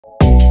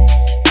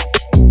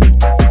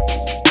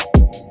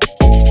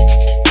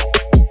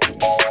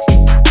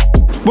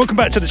Welcome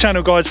back to the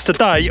channel, guys.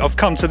 Today I've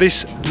come to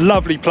this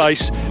lovely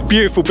place,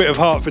 beautiful bit of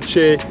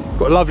Hertfordshire,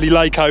 got a lovely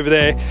lake over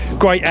there,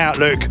 great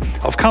outlook.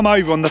 I've come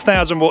over on the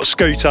 1000-watt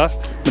scooter,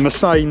 the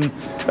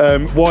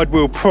Marlin Wide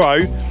Wheel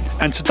Pro,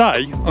 and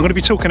today I'm going to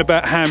be talking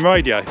about ham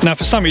radio. Now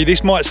for some of you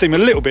this might seem a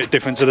little bit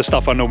different to the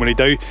stuff I normally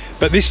do,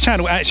 but this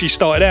channel actually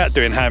started out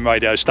doing ham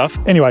radio stuff.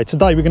 Anyway,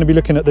 today we're going to be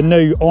looking at the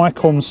new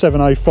Icom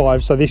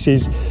 705. So this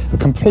is a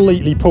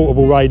completely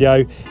portable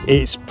radio.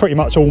 It's pretty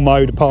much all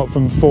mode apart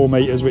from 4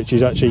 meters, which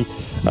is actually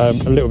a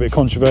little bit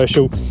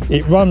controversial.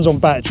 It runs on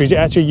batteries. It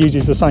actually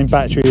uses the same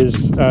battery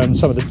as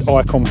some of the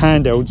Icom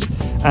handhelds,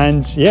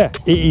 and yeah,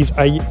 it is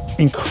a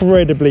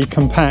incredibly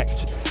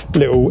compact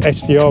little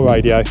SDR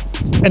radio.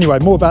 Anyway,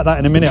 more about that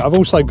in a minute. I've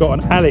also got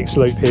an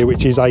Alexloop here,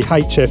 which is a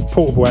HF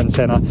portable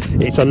antenna.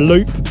 It's a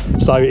loop,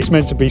 so it's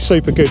meant to be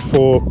super good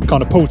for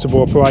kind of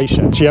portable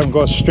operations. You haven't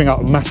got to string up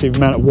a massive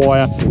amount of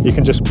wire. You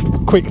can just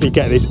quickly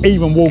get this,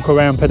 even walk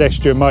around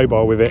pedestrian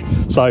mobile with it.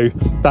 So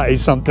that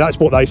is something, that's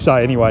what they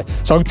say anyway.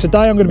 So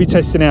today I'm going to be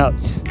testing out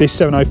this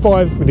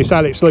 705 with this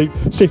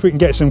Alexloop, see if we can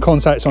get some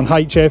contacts on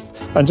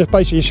HF and just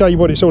basically show you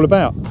what it's all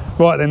about.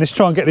 Right then, let's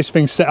try and get this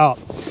thing set up.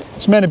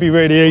 It's meant to be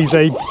really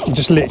easy. You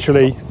just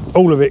literally,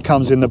 all of it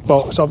comes in the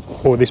box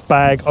or this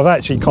bag. I've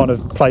actually kind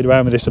of played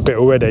around with this a bit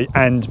already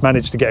and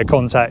managed to get a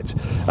contact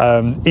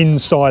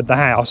inside the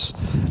house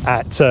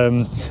at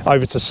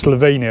over to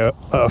Slovenia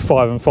at a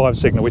 5 and 5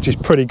 signal, which is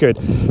pretty good.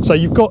 So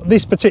you've got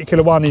this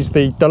particular one is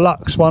the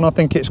deluxe one, I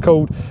think it's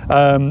called,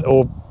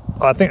 or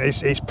I think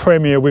it's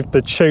Premier with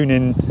the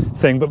tuning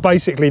thing, but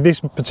basically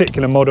this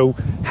particular model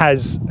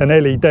has an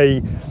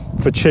LED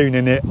for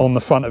tuning it on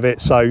the front of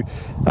it. So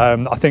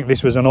I think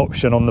this was an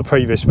option on the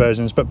previous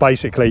versions, but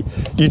basically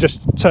you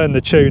just turn the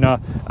tuner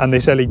and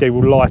this LED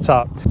will light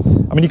up.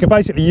 I mean, you can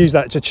basically use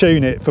that to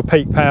tune it for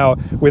peak power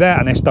without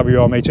an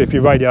SWR meter if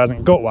your radio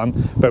hasn't got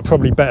one, but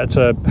probably better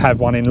to have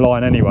one in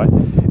line anyway.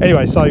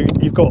 Anyway, so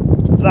you've got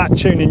that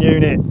tuning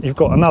unit, you've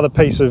got another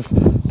piece of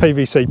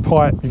PVC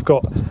pipe, you've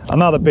got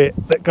another bit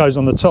that goes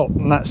on the top,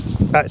 and that's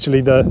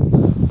actually the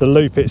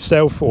loop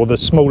itself, or the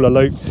smaller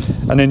loop,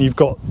 and then you've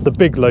got the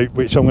big loop,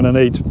 which I'm going to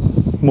need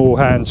more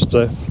hands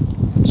to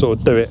sort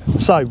of do it.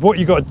 So what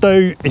you've got to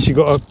do is you've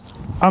got to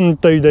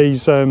undo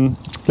these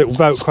little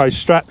Velcro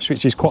straps,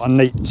 which is quite a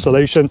neat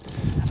solution,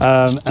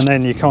 and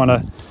then you kind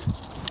of,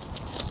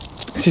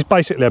 this is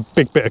basically a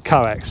big bit of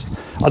coax.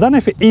 I don't know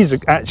if it is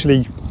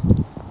actually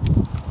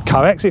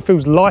coax, it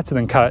feels lighter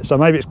than coax, so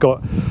maybe it's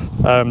got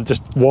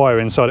just wire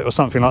inside it or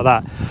something like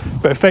that,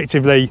 but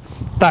effectively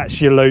that's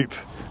your loop.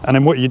 And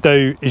then what you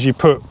do is you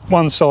put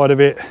one side of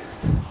it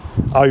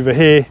over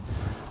here,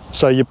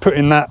 so you're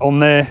putting that on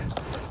there.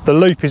 The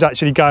loop is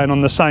actually going on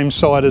the same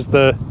side as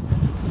the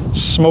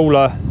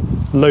smaller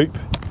loop,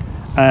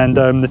 and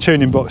the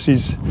tuning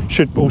boxes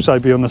should also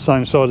be on the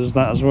same side as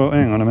that as well.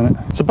 Hang on a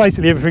minute. So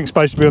basically everything's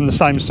supposed to be on the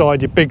same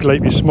side, your big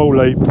loop, your small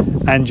loop,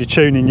 and your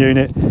tuning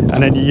unit,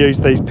 and then you use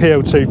these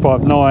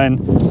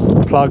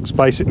PL259 plugs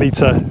basically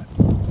to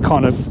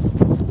kind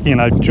of, you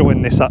know,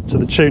 join this up to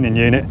the tuning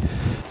unit.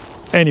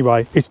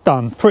 Anyway, it's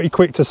done, pretty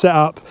quick to set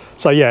up.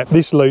 So yeah,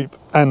 this loop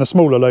and the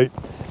smaller loop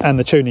and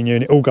the tuning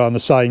unit all go on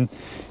the same.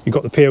 You've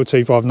got the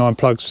PL259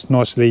 plugs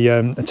nicely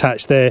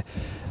attached there,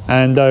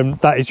 and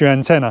that is your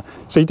antenna.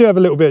 So you do have a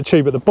little bit of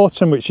tube at the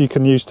bottom, which you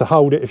can use to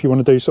hold it if you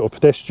want to do sort of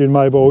pedestrian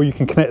mobile, or you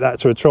can connect that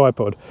to a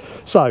tripod.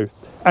 So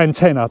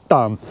antenna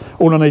done.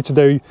 All I need to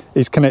do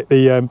is connect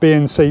the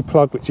BNC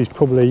plug, which is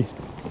probably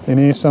in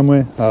here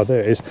somewhere. Oh, there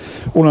it is.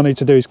 All I need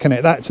to do is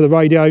connect that to the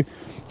radio.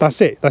 That's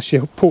it, that's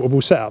your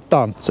portable setup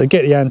done. So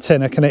get the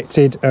antenna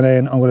connected, and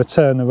then I'm going to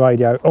turn the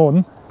radio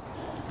on,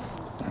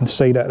 and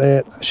see that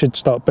there, that should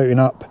start booting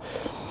up.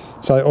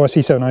 So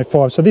IC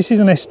 705, so this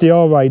is an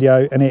SDR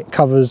radio, and it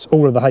covers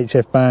all of the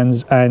HF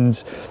bands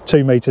and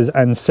 2 meters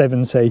and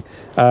 70.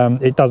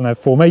 It doesn't have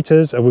 4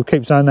 meters, and we'll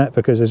keep saying that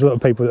because there's a lot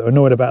of people that are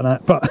annoyed about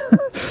that, but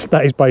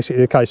that is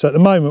basically the case. So at the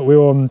moment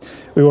we're on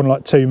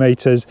like 2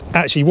 meters.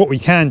 Actually what we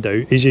can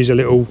do is use a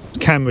little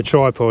camera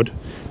tripod.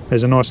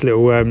 There's a nice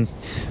little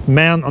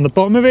mount on the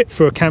bottom of it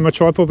for a camera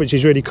tripod, which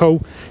is really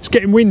cool. It's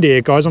getting windy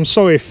here, guys. I'm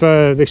sorry if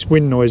this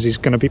wind noise is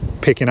going to be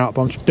picking up.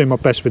 I'm doing my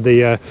best with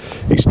the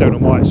external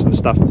mics and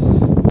stuff.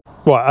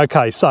 Right,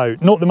 okay, so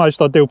not the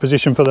most ideal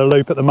position for the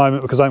loop at the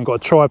moment because I haven't got a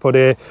tripod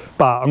here,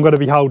 but I'm going to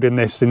be holding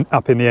this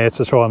up in the air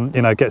to try and,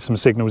 you know, get some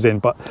signals in.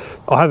 But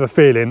I have a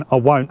feeling I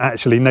won't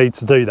actually need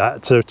to do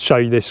that to show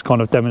you this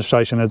kind of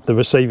demonstration of the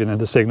receiving of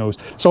the signals.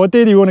 So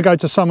ideally you want to go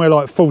to somewhere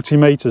like 40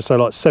 meters, so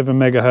like 7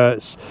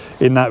 megahertz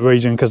in that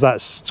region, because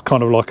that's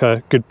kind of like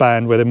a good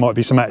band where there might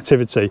be some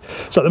activity.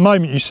 So at the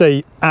moment you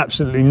see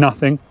absolutely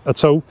nothing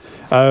at all.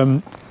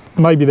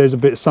 maybe there's a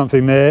bit of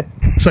something there.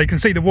 So you can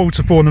see the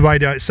waterfall on the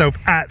radio itself,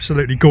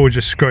 absolutely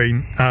gorgeous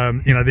screen.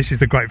 You know, this is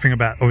the great thing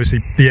about obviously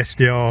the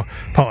SDR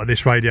part of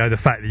this radio, the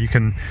fact that you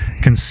can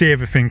see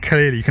everything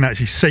clearly. You can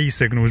actually see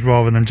signals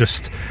rather than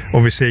just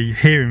obviously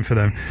hearing for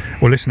them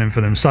or listening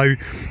for them. So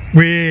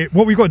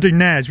what we've got to do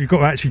now is we've got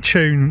to actually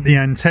tune the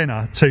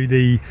antenna to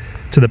the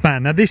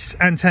band. Now this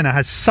antenna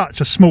has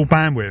such a small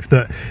bandwidth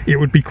that it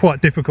would be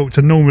quite difficult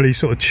to normally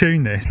sort of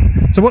tune this.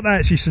 So what they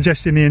actually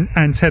suggest in the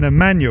antenna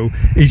manual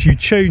is you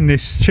tune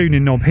this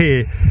tuning knob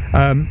here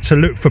to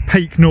look for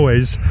peak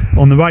noise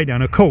on the radio.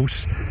 And of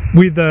course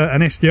with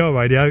an SDR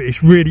radio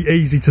it's really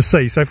easy to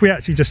see. So if we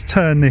actually just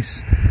turn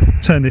this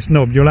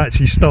knob, you'll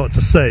actually start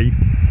to see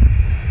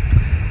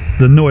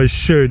the noise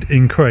should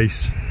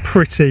increase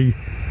pretty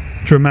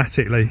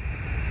dramatically.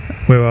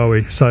 Where are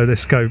we? So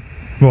let's go.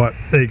 Right,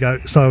 there you go.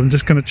 So I'm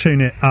just going to tune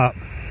it up.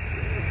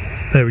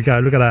 There we go,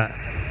 look at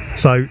that.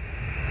 So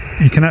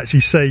you can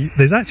actually see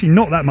there's actually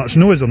not that much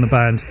noise on the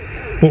band.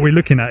 What we're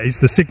looking at is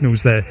the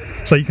signals there.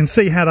 So you can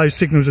see how those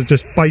signals have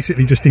just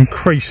basically just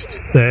increased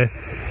there.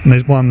 And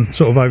there's one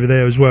sort of over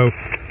there as well.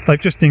 They've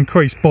just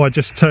increased by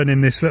just turning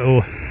this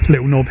little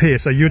knob here.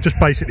 So you're just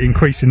basically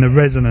increasing the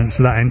resonance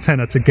of that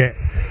antenna to get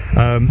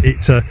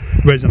it to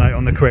resonate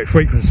on the correct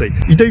frequency.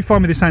 You do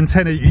find with this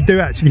antenna you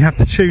do actually have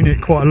to tune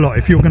it quite a lot.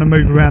 If you're going to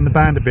move around the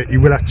band a bit, you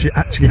will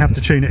actually have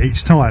to tune it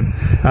each time.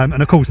 And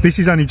of course this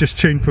is only just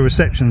tuned for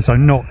reception, so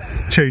not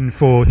tuned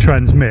for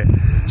transmit.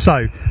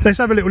 So let's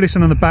have a little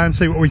listen on the band,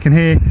 see what we can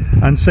hear,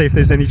 and see if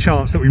there's any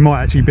chance that we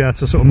might actually be able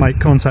to sort of make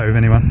contact with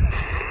anyone.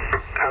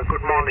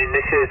 Good morning,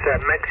 this is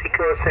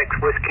Mexico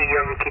 6 Whiskey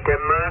Yankee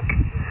Denmark.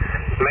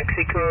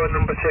 Mexico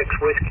number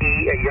 6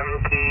 Whiskey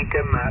Yankee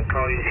Denmark,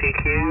 calling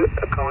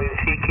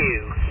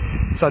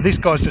CQ. So this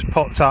guy's just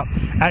popped up.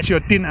 Actually I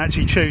didn't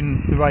actually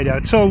tune the radio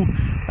at all.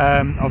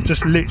 I've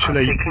just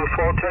literally...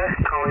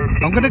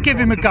 I'm going to give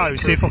him a go,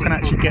 see if I can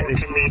actually get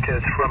this.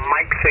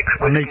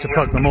 I need to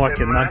plug the mic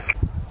in though.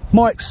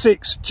 Mike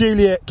 6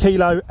 Juliet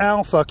Kilo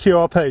Alpha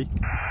QRP.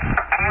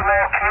 Kilo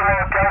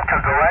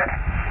Delta, go ahead.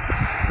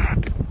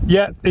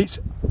 Yeah, it's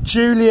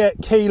Juliet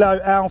Kilo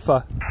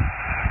Alpha. Yeah,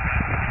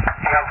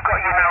 I've got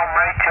you now,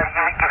 mate.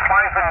 You're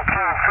 5 and 2,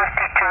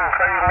 52,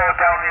 very low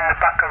down in the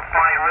back of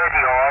my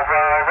radio,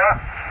 over.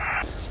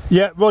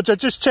 Yeah, Roger,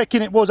 just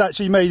checking it was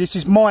actually me. This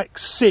is Mike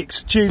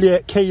 6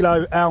 Juliet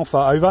Kilo Alpha,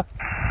 over.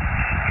 Yeah,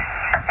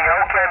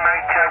 okay,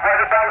 mate.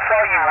 Whereabouts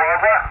are you,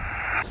 over?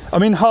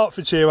 I'm in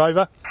Hertfordshire,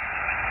 over.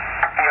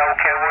 Yeah,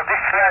 okay, well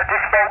this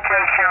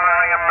location,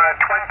 I am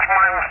 20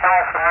 miles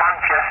north of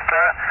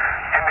Manchester,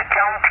 in the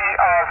county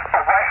of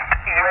West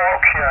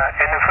Yorkshire,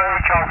 in the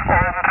village of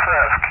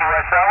Ormsworth,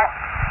 QSL.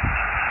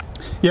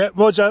 Yeah,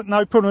 Roger,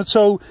 no problem at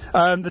all.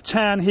 The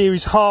town here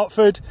is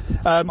Hertford.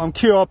 I'm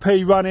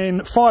QRP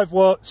running 5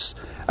 watts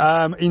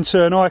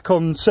into an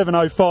Icom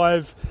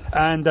 705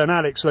 and an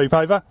Alexloop,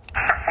 over.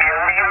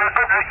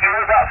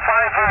 You're about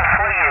 5 and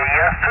 3,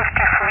 yeah?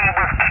 53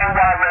 with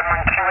QRM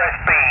and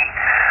QSB.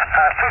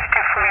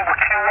 53 with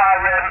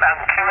QRM and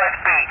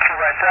QSB,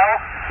 QSL.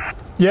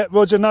 Yeah,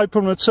 Roger, no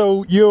problem at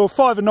all. You're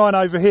 5 and 9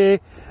 over here.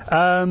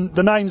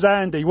 The name's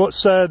Andy.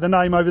 What's the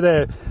name over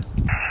there?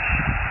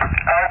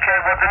 Okay,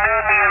 well the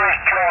name here is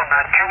John.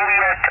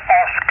 Juliet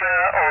Oscar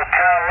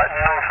Hotel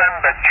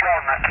November,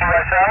 John,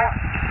 QSL.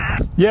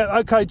 Yeah,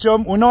 okay,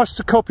 John. Well, nice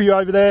to copy you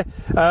over there.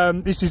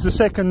 This is the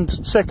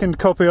second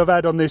copy I've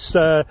had on this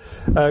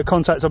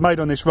contact I've made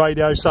on this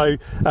radio, so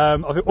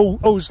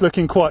all's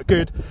looking quite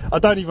good. I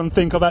don't even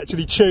think I've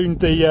actually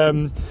tuned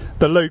the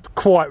loop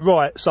quite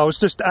right, so I was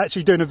just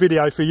actually doing a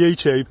video for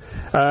YouTube.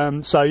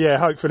 So yeah,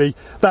 hopefully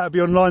that'll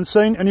be online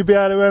soon, and you'll be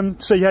able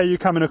to see how you're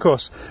coming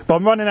across. But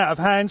I'm running out of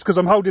hands because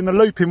I'm holding the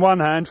loop in one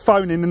hand,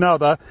 phone in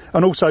another,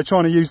 and also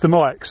trying to use the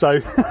mic.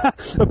 So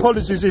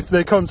apologies if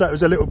the contact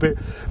was a little bit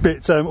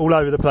all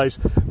over the place,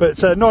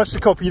 but nice to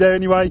copy there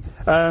anyway,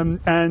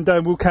 and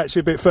we'll catch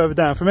you a bit further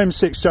down from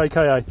M6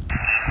 JKA. Yeah,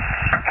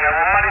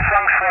 well, many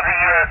thanks for the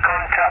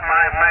contact,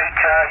 my mate.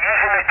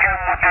 Using a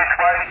gem with this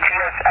way,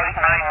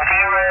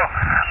 TS890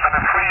 and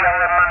a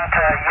 3-element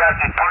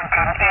Yagi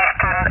pointing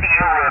Eastern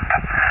Europe.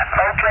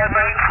 Okay,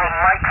 mate, from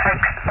Mike 6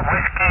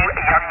 Whiskey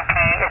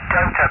Yankee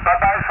Delta.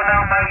 Bye-bye for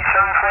now, mate.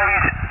 Sound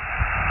please.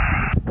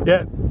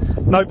 Yeah,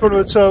 no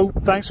problem at all.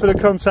 Thanks for the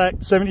contact.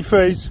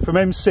 73s from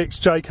M6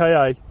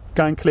 JKA.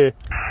 Going clear.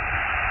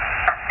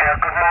 Yeah,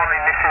 good morning.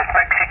 This is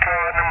Mexico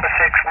number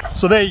 6.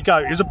 So there you go.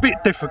 It was a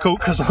bit difficult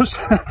because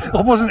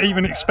I wasn't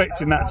even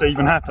expecting that to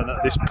even happen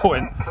at this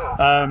point.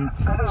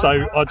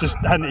 So I just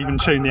hadn't even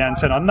tuned the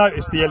antenna. I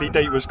noticed the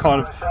LED was kind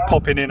of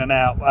popping in and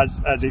out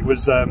as it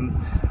was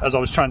as I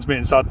was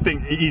transmitting. So I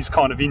think it is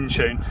kind of in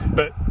tune.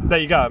 But there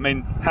you go. I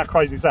mean, how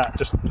crazy is that?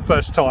 Just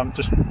first time,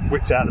 just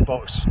whipped it out of the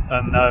box,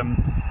 and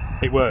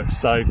it works.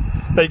 So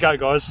there you go,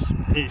 guys.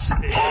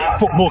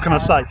 What more can I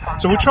say?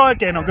 So we'll try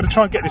again. I'm going to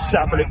try and get this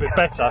set up a little bit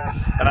better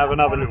and have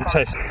another little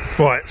test.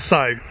 Right,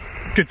 so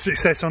good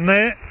success on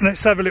there.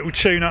 Let's have a little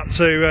tune up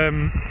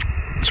to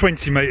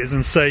 20 meters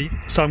and see.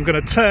 So I'm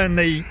going to turn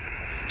the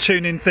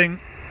tuning thing.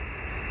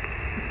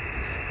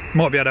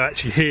 Might be able to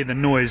actually hear the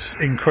noise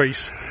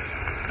increase.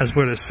 as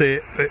well as see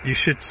it, but you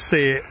should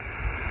see it.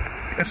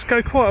 Let's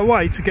go quite a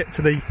way to get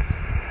to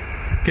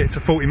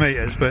 40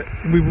 metres, but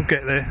we will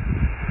get there.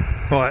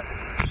 Right,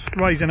 just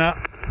raising up.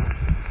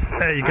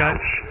 There you go.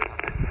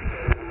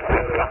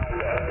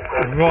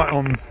 Right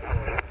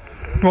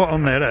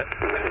on there, look.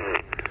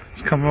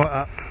 It's come right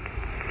up.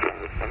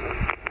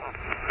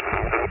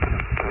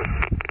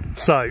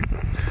 So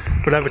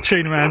we'll have a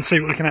tune around, see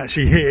what we can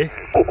actually hear.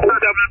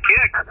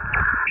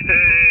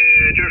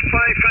 You're 5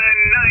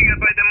 and 9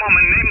 by the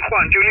moment. Name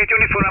Juan, Juliet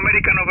Uniform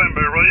American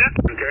November, Roger.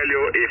 Tell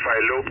you if I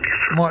look.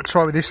 Might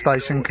try with this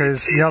station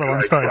because the other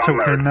one started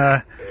talking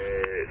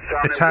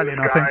Italian,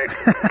 I think.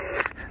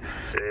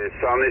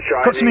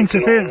 Got some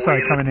interference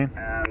though coming in.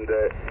 And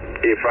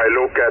if I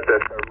look at the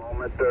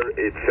thermometer,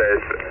 it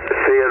says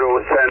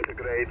 0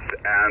 centigrades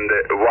and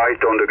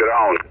white on the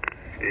ground.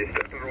 Is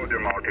that Roger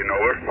Martin,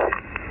 over?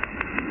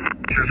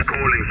 Just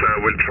calling, so I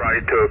will try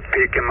to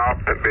pick him up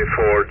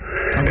before.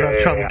 I'm gonna have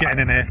trouble getting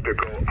in here. To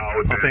go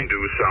out I think and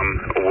do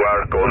some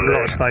work. There's on a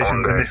lot of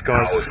stations, and this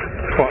guy's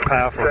quite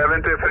powerful.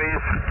 73,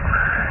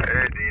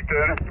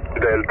 Dieter,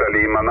 Delta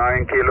Lima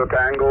 9 Kilo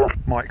Tango.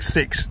 Mike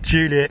 6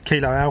 Juliet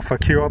Kilo Alpha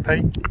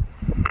QRP.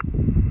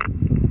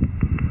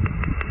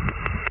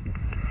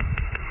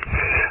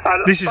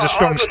 This is a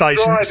strong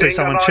station. You see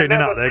someone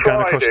tuning up there, going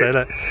across there,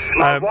 look,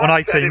 on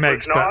 18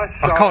 megs, but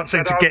I can't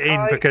seem to get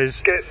in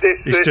because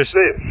it's just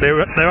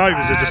their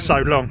overs are just so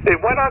long.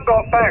 When I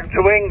got back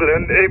to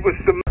England, it was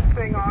the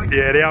thing I...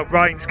 Yeah, the old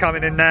rain's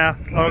coming in now.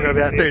 I'm not going to be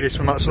able to do this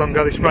for much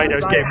longer. This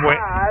radio's getting wet.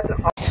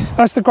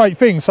 That's the great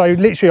thing. So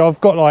literally,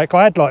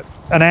 I had like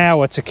an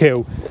hour to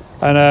kill,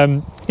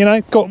 and you know,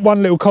 got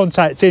one little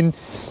contact in.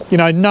 You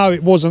know, no,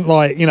 it wasn't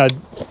like, you know,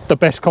 the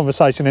best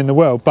conversation in the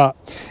world, but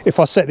if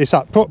I set this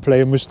up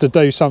properly and was to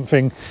do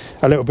something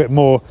a little bit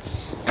more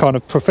kind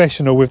of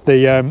professional with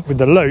the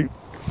loop,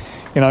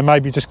 you know,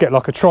 maybe just get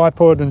like a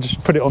tripod and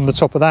just put it on the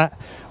top of that,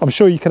 I'm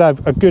sure you could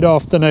have a good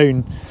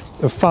afternoon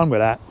of fun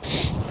with that.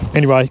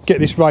 Anyway, get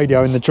this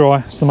radio in the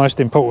dry, it's the most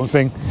important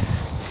thing.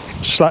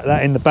 Slap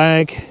that in the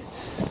bag,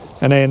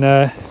 and then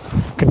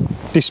can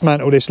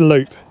dismantle this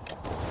loop.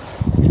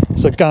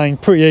 So again,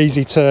 pretty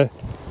easy to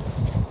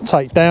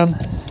take down.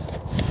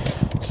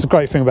 It's the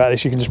great thing about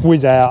this, you can just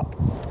whiz out,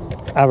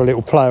 have a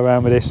little play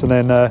around with this, and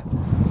then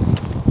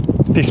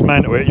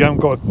dismantle it. You haven't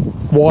got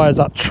wires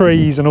up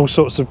trees and all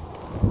sorts of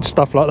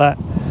stuff like that.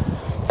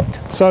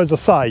 So as I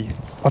say,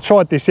 I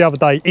tried this the other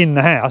day in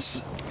the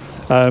house,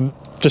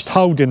 just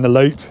holding the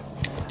loop,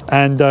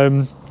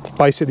 and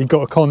basically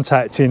got a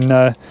contact in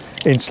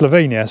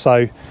Slovenia.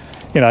 So,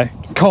 you know,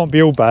 can't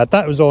be all bad.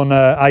 That was on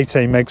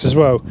 18 megs as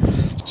well.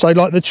 So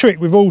like the trick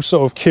with all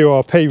sort of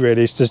QRP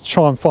really is to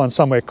try and find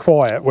somewhere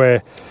quiet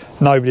where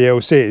nobody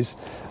else is,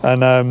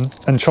 and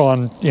try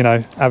and, you know,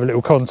 have a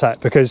little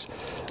contact, because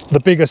the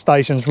bigger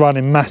stations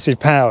running massive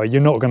power,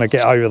 you're not going to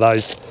get over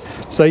those.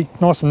 See,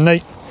 nice and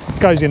neat,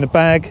 goes in the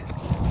bag,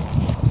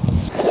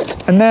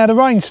 and now the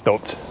rain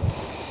stopped.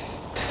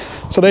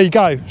 So there you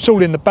go, it's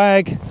all in the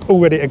bag, all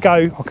ready to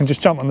go. I can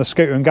just jump on the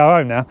scooter and go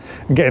home now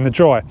and get in the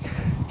dry.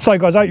 So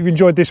guys, I hope you've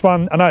enjoyed this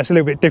one. I know it's a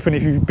little bit different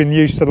if you've been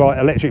used to like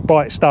electric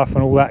bike stuff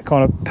and all that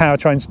kind of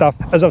powertrain stuff.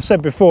 As I've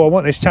said before, I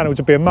want this channel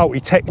to be a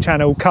multi-tech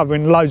channel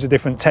covering loads of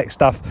different tech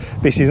stuff.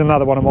 This is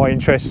another one of my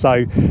interests,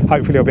 so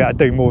hopefully I'll be able to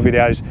do more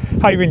videos.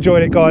 Hope you've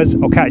enjoyed it, guys.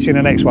 I'll catch you in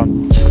the next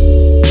one.